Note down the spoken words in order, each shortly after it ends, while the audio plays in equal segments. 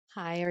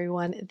Hi,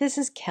 everyone. This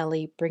is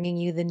Kelly bringing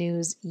you the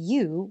news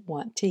you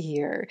want to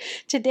hear.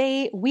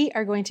 Today, we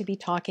are going to be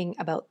talking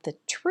about the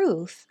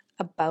truth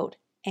about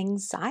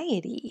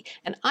anxiety,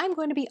 and I'm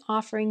going to be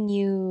offering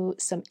you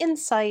some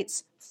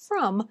insights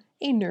from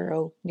a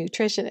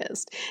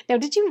neuronutritionist. Now,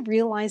 did you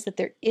realize that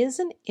there is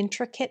an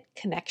intricate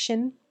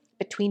connection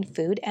between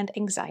food and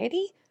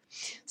anxiety?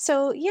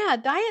 So, yeah,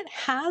 diet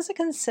has a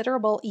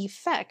considerable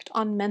effect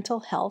on mental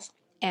health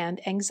and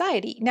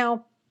anxiety.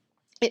 Now,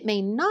 it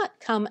may not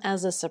come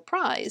as a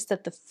surprise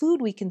that the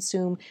food we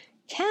consume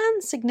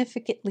can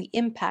significantly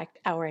impact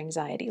our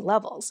anxiety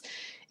levels.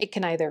 It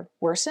can either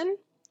worsen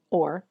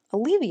or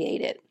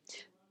alleviate it.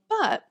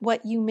 But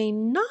what you may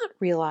not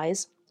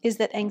realize is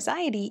that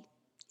anxiety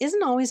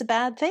isn't always a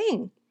bad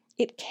thing.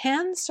 It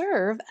can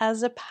serve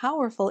as a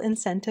powerful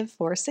incentive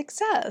for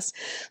success.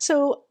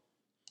 So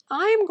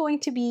I'm going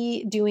to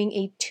be doing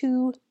a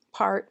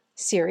two-part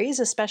series,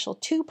 a special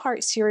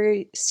two-part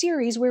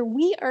series where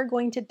we are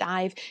going to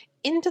dive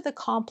into the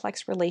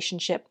complex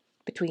relationship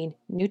between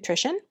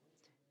nutrition,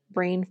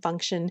 brain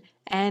function,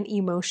 and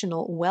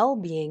emotional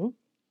well-being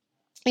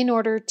in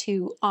order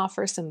to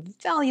offer some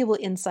valuable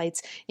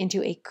insights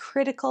into a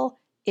critical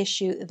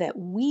issue that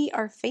we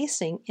are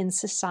facing in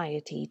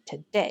society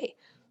today.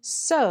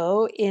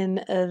 So,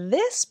 in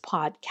this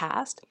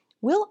podcast,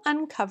 we'll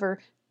uncover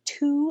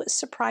two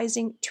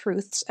surprising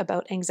truths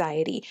about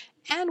anxiety,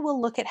 and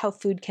we'll look at how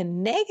food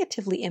can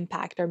negatively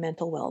impact our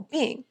mental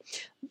well-being.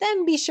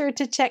 Then be sure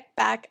to check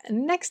back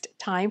next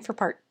time for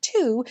part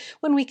two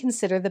when we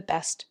consider the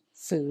best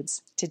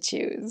foods to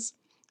choose.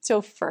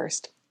 So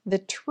first, the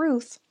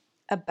truth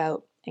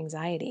about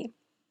anxiety.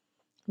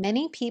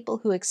 Many people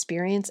who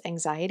experience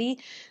anxiety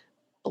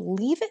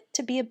believe it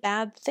to be a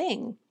bad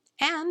thing.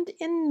 And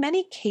in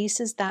many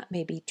cases, that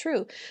may be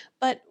true.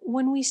 But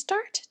when we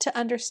start to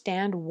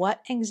understand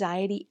what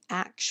anxiety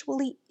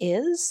actually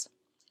is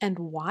and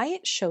why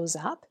it shows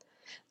up,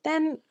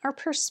 then our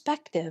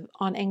perspective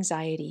on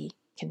anxiety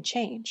can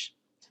change.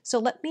 So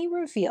let me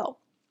reveal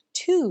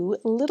two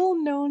little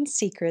known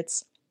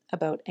secrets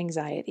about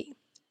anxiety.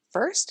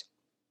 First,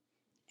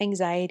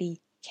 anxiety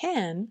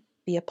can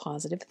be a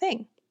positive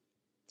thing.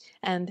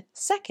 And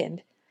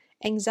second,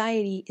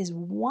 anxiety is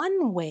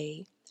one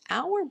way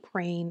our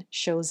brain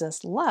shows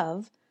us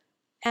love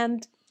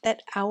and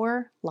that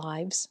our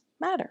lives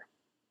matter.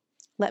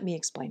 Let me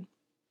explain.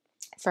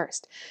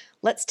 First,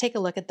 let's take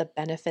a look at the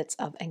benefits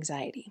of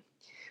anxiety.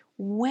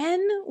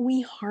 When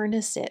we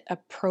harness it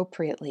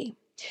appropriately,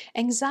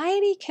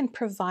 anxiety can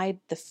provide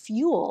the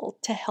fuel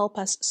to help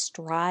us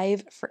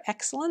strive for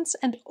excellence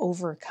and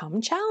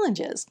overcome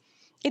challenges.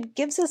 It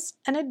gives us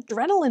an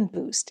adrenaline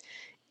boost,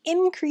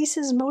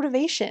 increases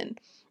motivation,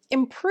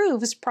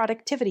 improves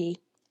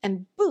productivity,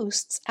 and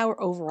boosts our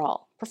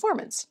overall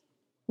performance.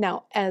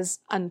 Now, as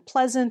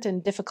unpleasant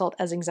and difficult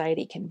as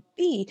anxiety can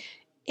be,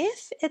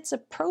 if it's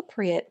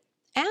appropriate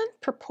and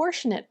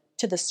proportionate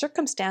to the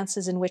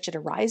circumstances in which it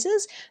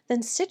arises,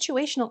 then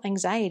situational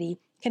anxiety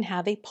can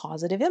have a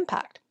positive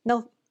impact.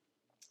 Now,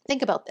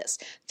 think about this.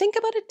 Think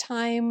about a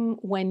time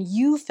when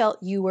you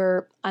felt you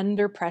were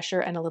under pressure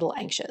and a little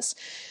anxious.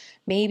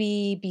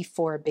 Maybe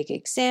before a big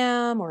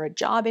exam or a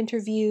job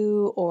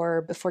interview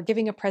or before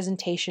giving a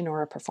presentation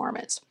or a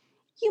performance.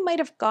 You might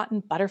have gotten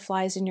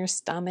butterflies in your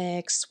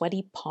stomach,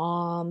 sweaty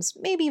palms,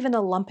 maybe even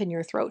a lump in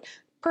your throat.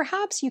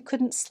 Perhaps you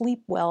couldn't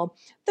sleep well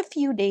the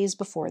few days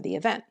before the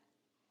event.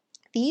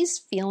 These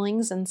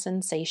feelings and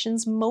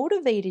sensations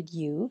motivated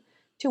you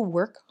to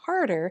work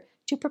harder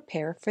to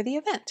prepare for the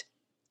event.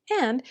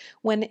 And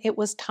when it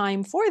was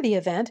time for the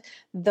event,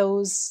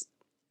 those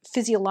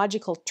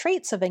physiological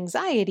traits of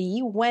anxiety,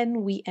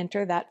 when we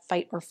enter that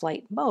fight or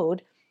flight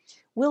mode,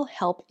 will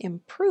help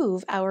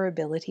improve our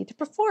ability to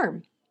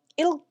perform.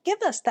 It'll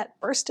give us that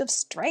burst of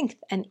strength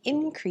and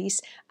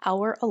increase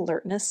our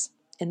alertness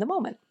in the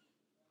moment.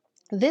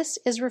 This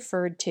is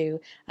referred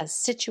to as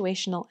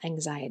situational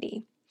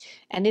anxiety,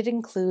 and it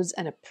includes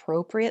an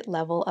appropriate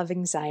level of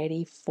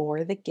anxiety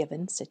for the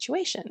given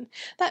situation.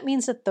 That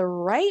means that the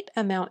right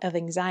amount of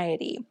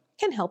anxiety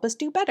can help us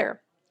do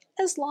better,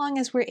 as long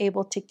as we're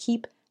able to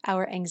keep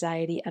our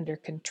anxiety under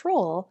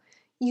control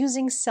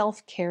using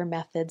self-care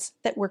methods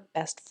that work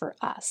best for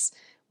us.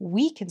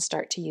 We can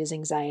start to use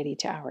anxiety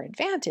to our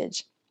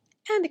advantage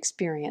and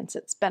experience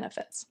its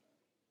benefits.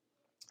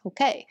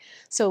 Okay,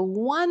 so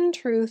one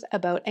truth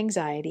about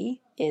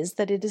anxiety is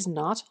that it is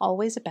not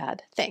always a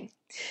bad thing.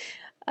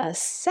 A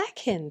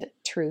second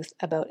truth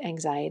about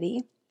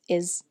anxiety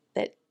is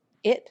that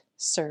it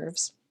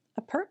serves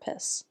a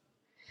purpose.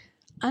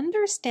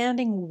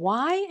 Understanding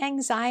why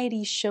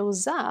anxiety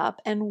shows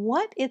up and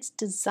what it's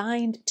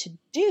designed to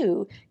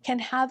do can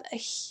have a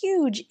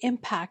huge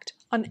impact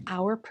on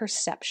our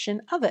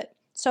perception of it.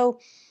 So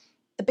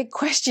the big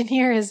question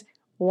here is,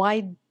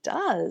 why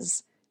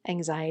does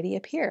anxiety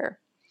appear?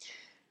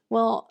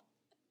 Well,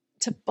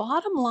 to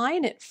bottom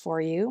line it for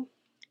you,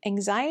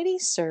 anxiety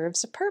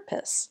serves a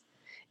purpose.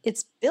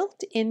 It's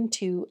built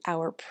into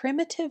our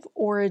primitive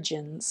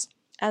origins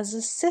as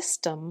a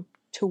system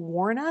to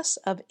warn us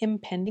of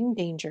impending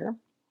danger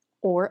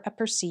or a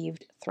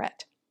perceived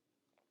threat.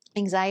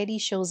 Anxiety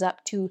shows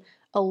up to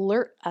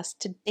alert us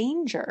to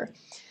danger.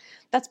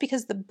 That's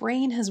because the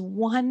brain has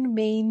one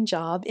main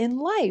job in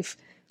life,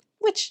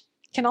 which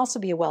can also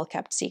be a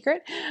well-kept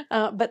secret,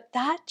 but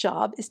that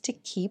job is to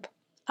keep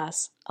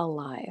us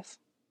alive.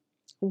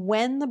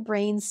 When the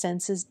brain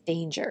senses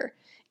danger,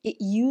 it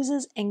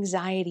uses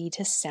anxiety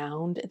to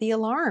sound the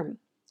alarm.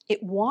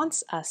 It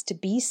wants us to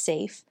be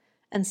safe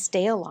and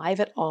stay alive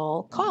at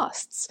all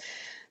costs.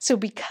 So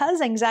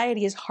because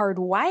anxiety is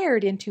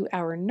hardwired into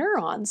our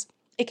neurons,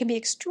 it can be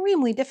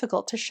extremely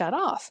difficult to shut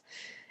off.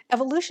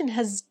 Evolution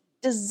has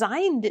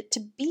designed it to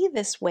be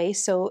this way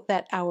so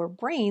that our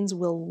brains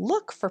will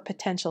look for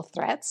potential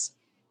threats,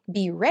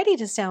 be ready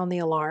to sound the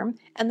alarm,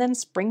 and then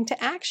spring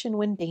to action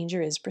when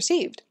danger is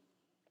perceived.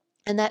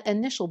 And that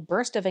initial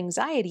burst of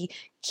anxiety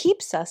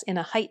keeps us in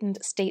a heightened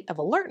state of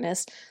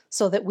alertness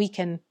so that we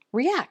can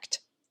react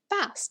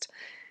fast.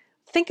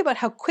 Think about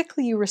how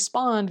quickly you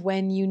respond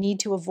when you need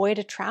to avoid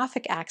a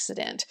traffic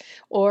accident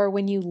or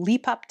when you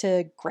leap up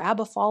to grab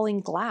a falling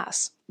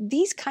glass.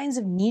 These kinds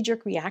of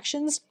knee-jerk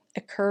reactions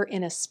occur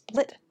in a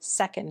split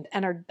second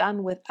and are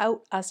done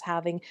without us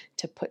having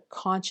to put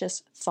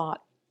conscious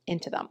thought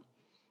into them.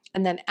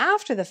 And then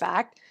after the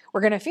fact,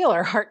 we're going to feel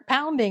our heart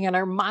pounding and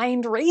our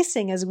mind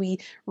racing as we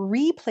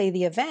replay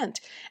the event,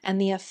 and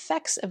the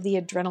effects of the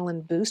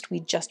adrenaline boost we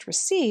just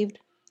received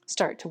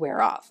start to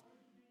wear off.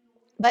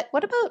 But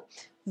what about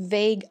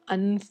vague,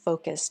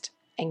 unfocused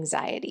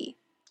anxiety?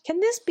 Can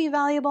this be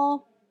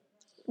valuable?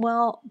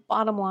 Well,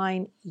 bottom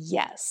line,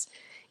 yes.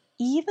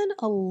 Even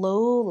a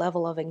low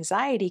level of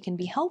anxiety can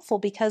be helpful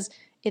because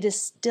it is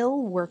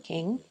still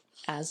working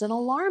as an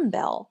alarm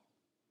bell.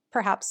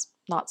 Perhaps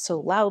not so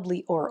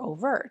loudly or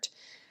overt,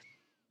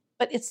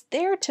 but it's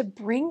there to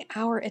bring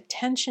our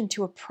attention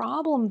to a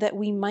problem that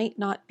we might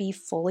not be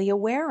fully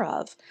aware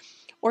of,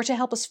 or to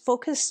help us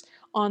focus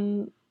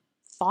on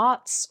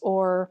thoughts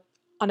or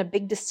on a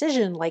big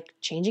decision like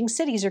changing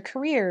cities or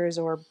careers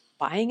or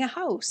buying a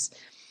house.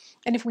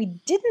 And if we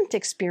didn't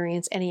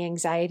experience any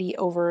anxiety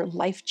over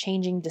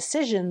life-changing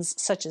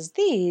decisions such as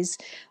these,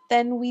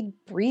 then we'd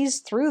breeze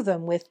through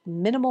them with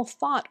minimal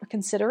thought or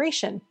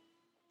consideration.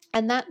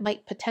 And that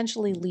might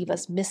potentially leave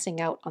us missing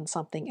out on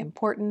something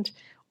important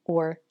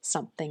or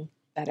something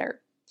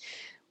better.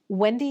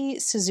 Wendy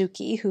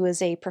Suzuki, who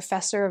is a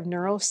professor of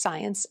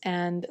neuroscience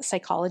and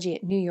psychology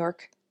at New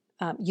York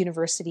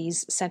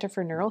University's Center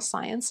for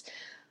Neuroscience,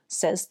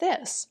 says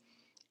this: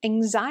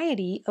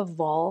 anxiety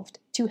evolved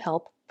to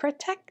help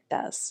protect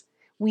us.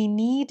 We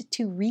need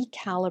to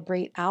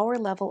recalibrate our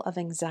level of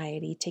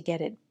anxiety to get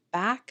it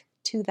back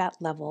to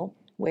that level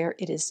where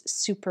it is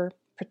super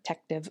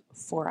protective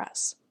for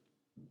us.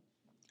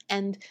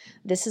 And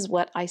this is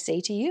what I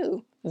say to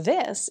you.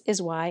 This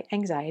is why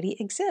anxiety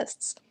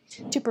exists,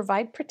 to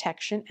provide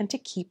protection and to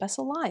keep us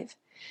alive.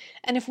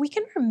 And if we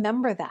can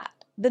remember that,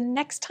 the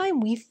next time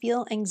we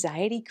feel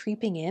anxiety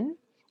creeping in,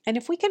 and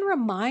if we can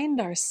remind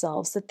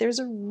ourselves that there's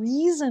a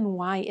reason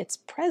why it's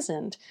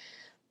present,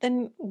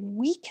 then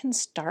we can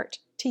start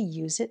to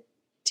use it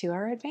to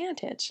our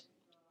advantage.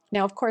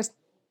 Now, of course,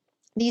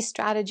 these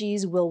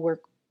strategies will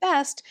work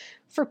best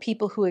for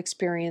people who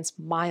experience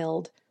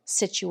mild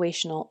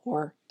situational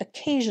or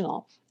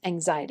occasional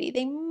anxiety.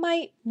 They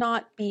might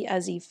not be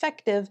as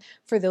effective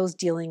for those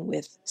dealing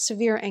with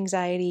severe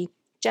anxiety,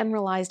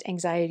 generalized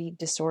anxiety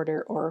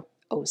disorder, or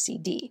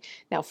OCD.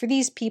 Now, for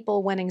these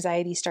people, when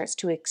anxiety starts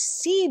to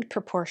exceed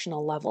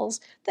proportional levels,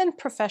 then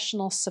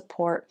professional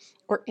support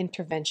or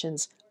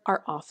interventions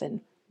are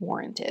often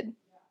warranted.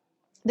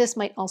 This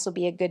might also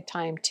be a good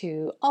time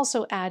to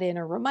also add in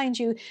or remind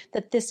you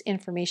that this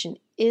information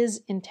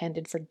is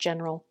intended for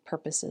general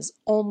purposes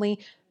only,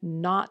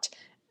 not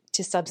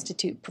to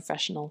substitute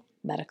professional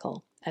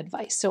medical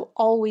advice. So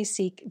always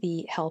seek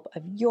the help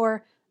of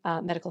your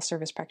medical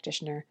service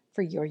practitioner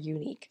for your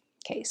unique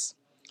case.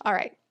 All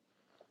right,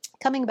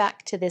 coming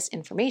back to this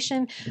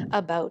information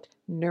about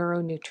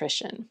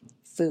neuronutrition,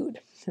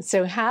 food.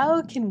 So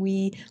how can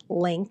we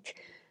link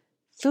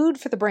food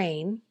for the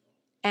brain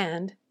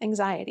and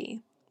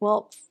anxiety?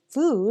 Well,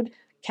 food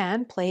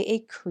can play a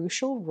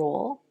crucial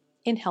role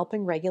in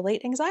helping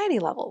regulate anxiety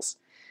levels.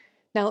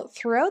 Now,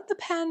 throughout the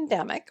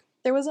pandemic,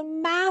 there was a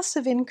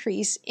massive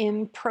increase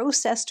in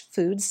processed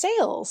food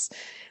sales.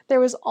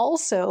 There was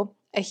also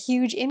a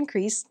huge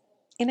increase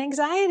in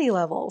anxiety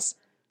levels.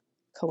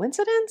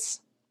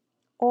 Coincidence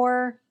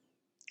or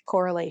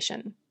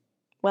correlation?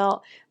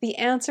 Well, the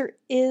answer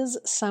is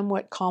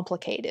somewhat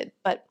complicated,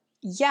 but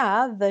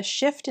yeah, the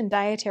shift in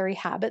dietary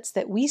habits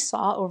that we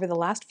saw over the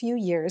last few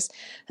years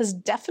has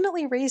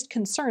definitely raised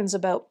concerns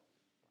about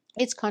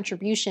its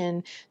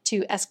contribution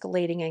to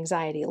escalating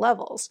anxiety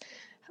levels.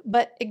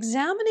 But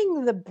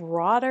examining the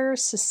broader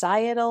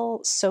societal,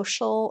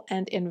 social,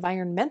 and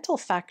environmental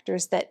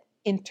factors that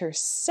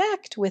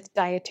intersect with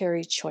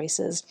dietary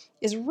choices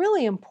is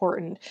really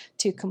important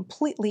to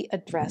completely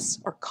address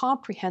or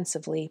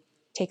comprehensively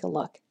take a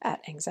look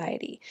at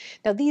anxiety.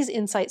 Now, these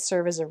insights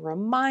serve as a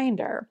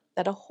reminder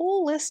that a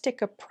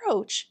holistic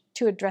approach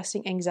to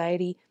addressing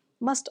anxiety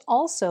must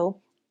also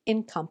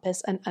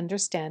encompass an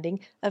understanding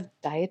of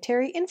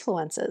dietary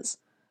influences,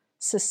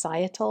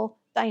 societal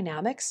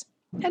dynamics,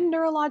 and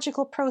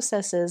neurological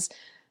processes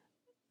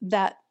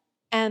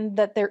and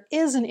that there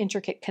is an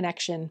intricate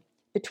connection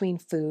between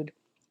food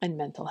and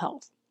mental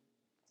health.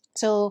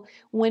 So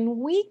when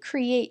we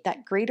create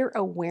that greater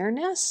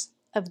awareness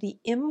of the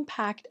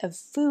impact of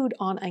food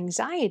on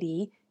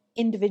anxiety,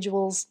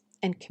 individuals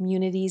and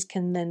communities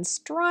can then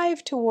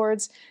strive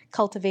towards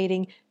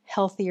cultivating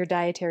healthier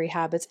dietary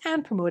habits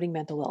and promoting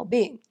mental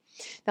well-being.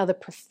 Now, the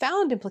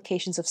profound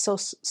implications of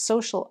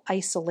social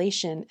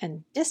isolation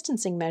and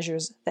distancing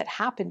measures that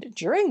happened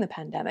during the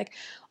pandemic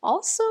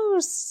also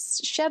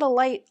shed a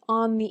light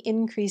on the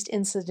increased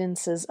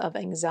incidences of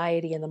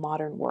anxiety in the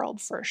modern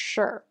world, for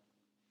sure.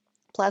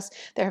 Plus,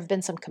 there have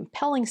been some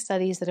compelling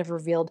studies that have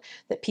revealed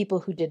that people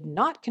who did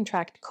not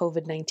contract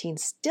COVID-19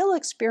 still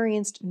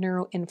experienced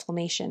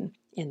neuroinflammation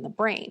in the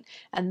brain,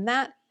 and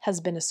that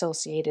has been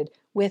associated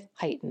with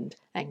heightened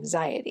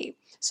anxiety.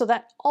 So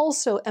that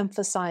also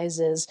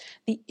emphasizes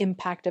the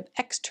impact of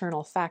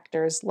external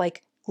factors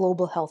like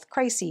global health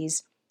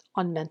crises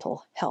on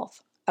mental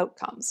health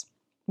outcomes.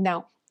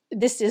 Now,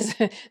 this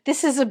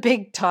is a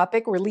big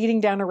topic. We're leading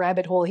down a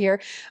rabbit hole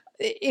here.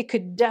 It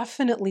could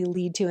definitely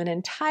lead to an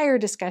entire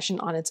discussion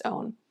on its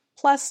own.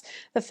 Plus,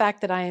 the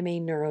fact that I am a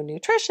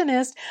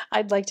neuronutritionist,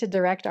 I'd like to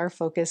direct our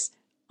focus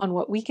on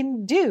what we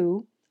can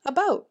do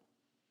about.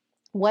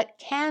 What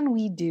can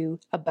we do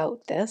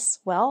about this?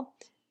 Well,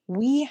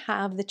 we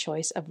have the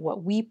choice of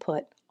what we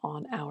put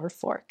on our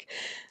fork.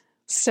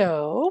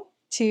 So,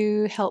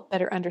 to help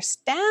better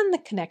understand the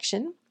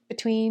connection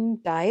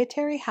between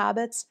dietary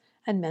habits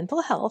and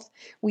mental health,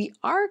 we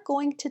are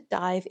going to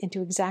dive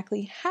into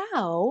exactly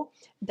how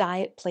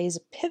diet plays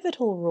a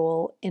pivotal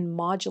role in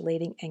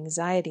modulating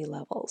anxiety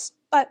levels.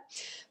 But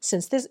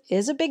since this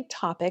is a big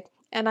topic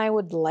and I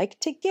would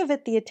like to give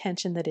it the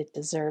attention that it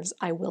deserves,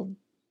 I will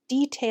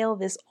detail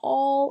this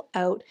all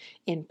out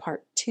in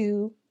part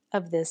 2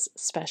 of this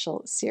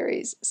special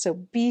series. So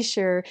be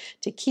sure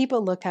to keep a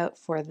lookout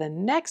for the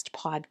next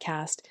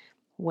podcast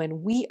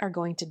when we are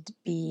going to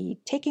be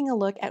taking a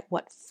look at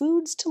what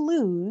foods to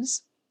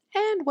lose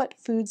and what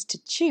foods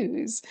to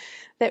choose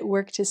that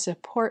work to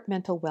support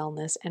mental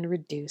wellness and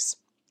reduce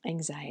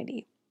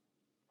anxiety.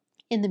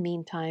 In the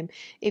meantime,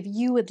 if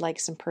you would like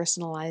some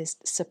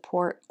personalized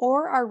support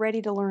or are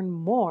ready to learn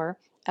more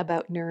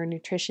about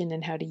neuronutrition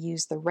and how to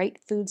use the right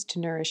foods to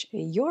nourish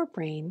your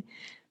brain,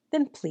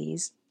 then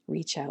please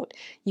reach out.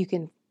 You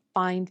can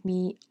find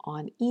me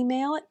on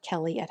email at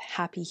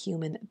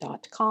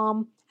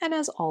kelly@happyhuman.com. And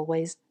as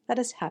always, that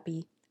is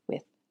happy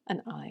with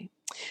an I.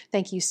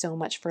 Thank you so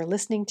much for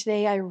listening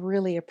today. I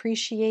really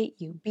appreciate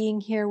you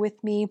being here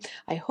with me.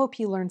 I hope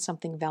you learned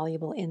something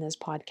valuable in this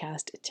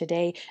podcast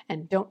today.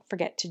 And don't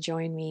forget to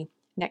join me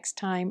next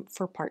time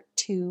for part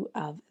 2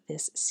 of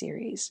this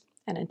series.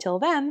 And until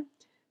then,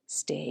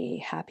 stay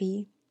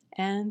happy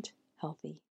and healthy.